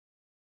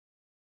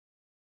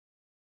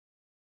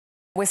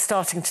We're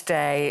starting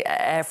today.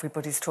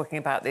 Everybody's talking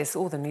about this,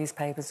 all the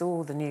newspapers,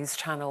 all the news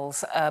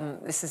channels.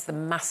 This is the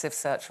massive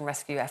search and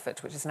rescue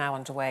effort which is now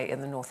underway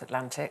in the North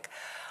Atlantic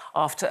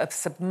after a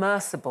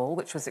submersible,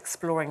 which was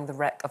exploring the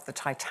wreck of the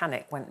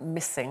Titanic, went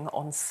missing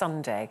on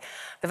Sunday.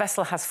 The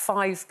vessel has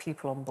 5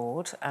 people on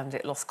board and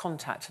it lost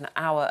contact an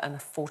hour and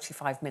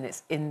 45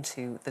 minutes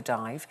into the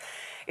dive.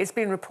 It's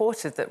been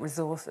reported that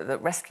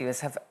rescuers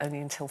have only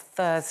until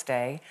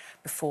Thursday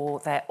before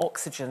their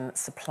oxygen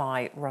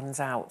supply runs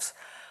out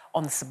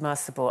on the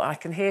submersible. I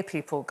can hear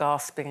people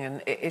gasping,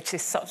 and it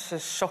is such a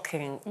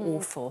shocking,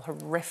 awful,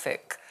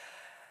 horrific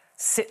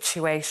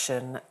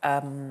situation.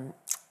 Hard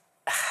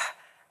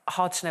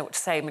to know what to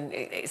say. I mean,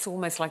 it's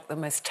almost like the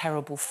most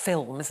terrible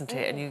film, isn't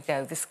it? And you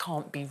go, this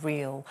can't be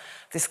real.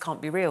 This can't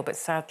be real. But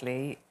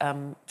sadly,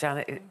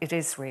 Janet, it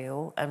is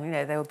real. You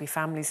know, there will be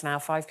families now,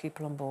 5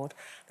 people on board.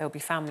 There will be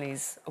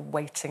families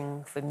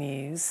waiting for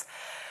news.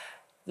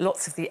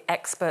 Lots of the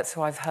experts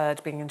who I've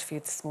heard being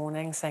interviewed this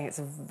morning saying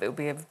it'll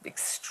be an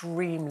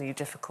extremely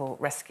difficult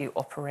rescue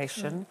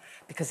operation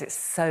because it's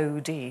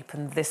so deep,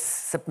 and this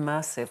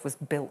submersive was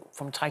built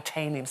from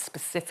titanium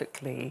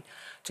specifically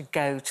to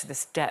go to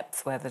this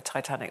depth where the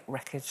Titanic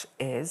wreckage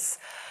is.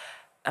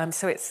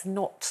 So it's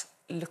not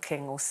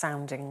looking or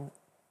sounding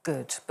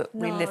good, but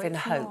we live in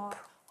hope. Not.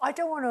 I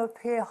don't want to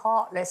appear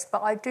heartless,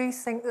 but I do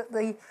think that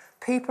the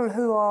people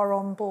who are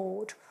on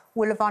board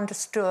will have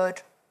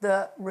understood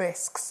the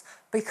risks,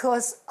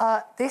 because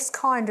this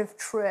kind of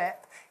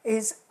trip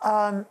is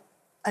a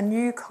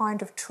new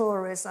kind of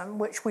tourism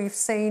which we've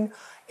seen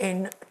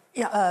in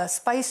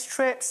space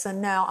trips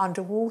and now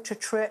underwater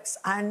trips,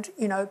 and,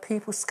 you know,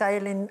 people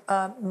scaling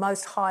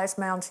most highest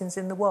mountains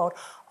in the world.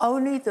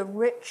 Only the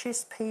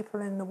richest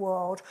people in the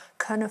world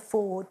can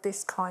afford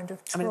this kind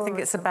of tourism. I mean, I think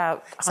it's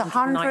about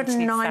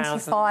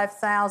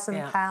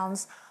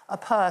 £195,000 a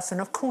person.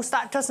 Of course,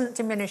 that doesn't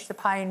diminish the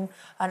pain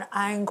and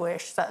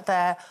anguish that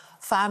their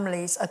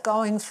families are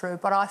going through,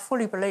 but I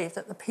fully believe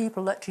that the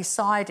people that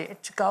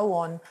decided to go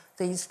on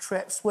these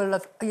trips will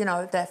have, you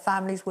know, their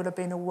families would have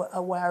been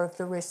aware of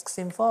the risks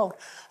involved.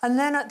 And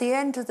then at the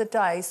end of the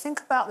day,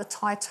 think about the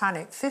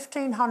Titanic.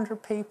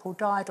 1,500 people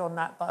died on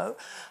that boat,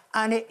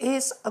 and it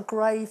is a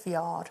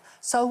graveyard.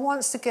 So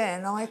once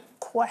again, I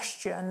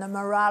question the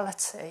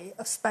morality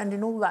of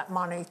spending all that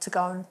money to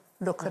go and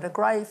look at a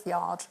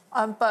graveyard.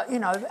 But, you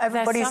know,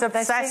 everybody's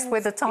obsessed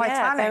with the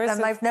Titanic,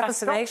 and they've never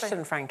stopped it.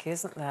 Fascination, Frankie,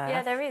 isn't there?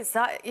 Yeah, there is.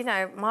 You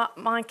know,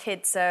 my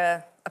kids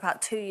are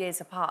about 2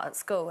 years apart at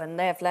school, and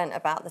they've learnt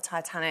about the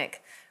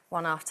Titanic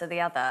one after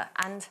the other.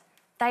 And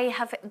they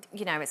have,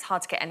 you know, it's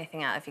hard to get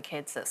anything out of your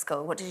kids at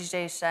school. What did you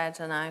do today? I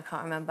don't know, I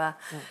can't remember.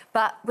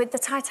 But with the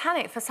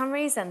Titanic, for some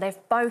reason, they've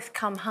both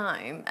come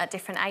home at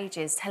different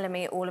ages, telling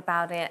me all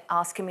about it,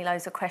 asking me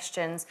loads of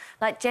questions,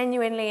 like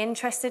genuinely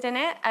interested in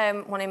it,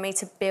 wanting me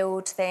to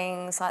build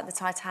things like the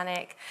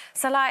Titanic.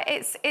 So, like,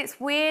 it's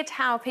weird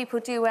how people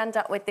do end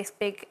up with this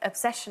big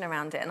obsession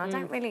around it, and I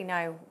don't really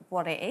know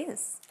what it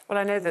is. Well,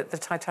 I know that the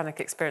Titanic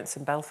experience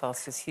in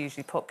Belfast is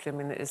hugely popular.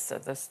 I mean, it is,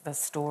 the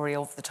story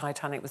of the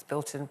Titanic was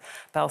built in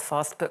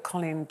Belfast, but,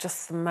 Colleen,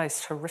 just the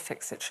most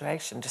horrific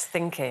situation, just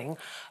thinking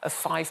of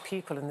 5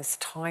 people in this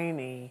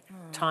tiny,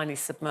 tiny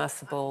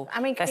submersible. I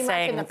mean, they're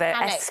saying they're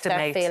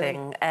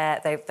estimating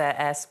their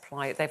air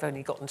supply. They've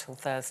only got until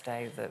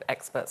Thursday, the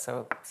experts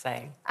are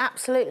saying.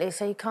 Absolutely,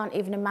 so you can't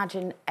even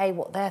imagine, A,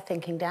 what they're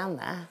thinking down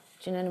there,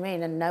 do you know what I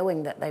mean? And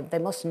knowing that they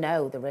must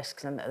know the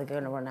risks and that they're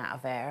going to run out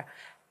of air.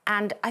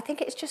 And I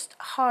think it's just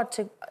hard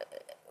to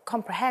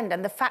comprehend.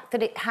 And the fact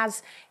that it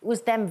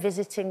was them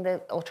visiting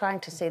or trying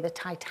to see the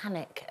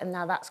Titanic, and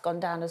now that's gone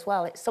down as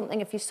well. It's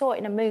something, if you saw it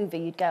in a movie,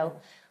 you'd go,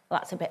 well,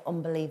 that's a bit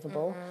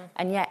unbelievable.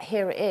 And yet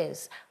here it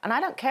is. And I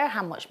don't care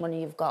how much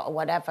money you've got or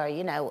whatever,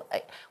 you know,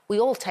 we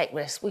all take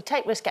risks. We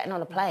take risks getting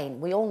on a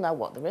plane. We all know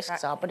what the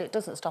risks are, but it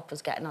doesn't stop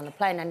us getting on a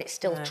plane, and it's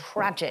still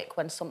tragic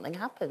when something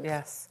happens.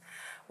 Yes.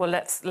 Well,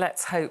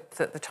 let's hope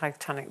that the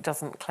Titanic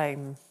doesn't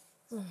claim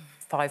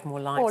 5 more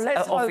lives. Well,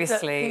 let's obviously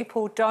hope that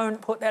people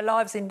don't put their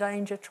lives in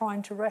danger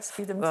trying to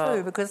rescue them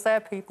too, because they're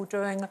people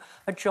doing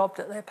a job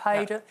that they're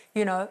paid,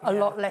 you know, a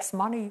lot less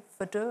money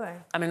for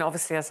doing. I mean,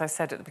 obviously, as I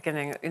said at the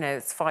beginning, you know,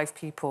 it's 5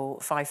 people,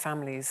 5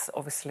 families,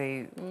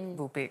 obviously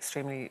will be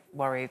extremely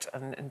worried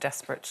and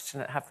desperate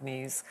to have the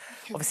news.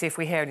 Obviously, if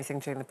we hear anything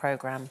during the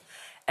programme,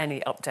 any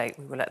update,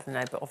 we will let them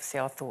know. But obviously,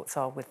 our thoughts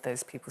are with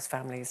those people's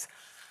families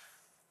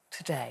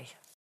today.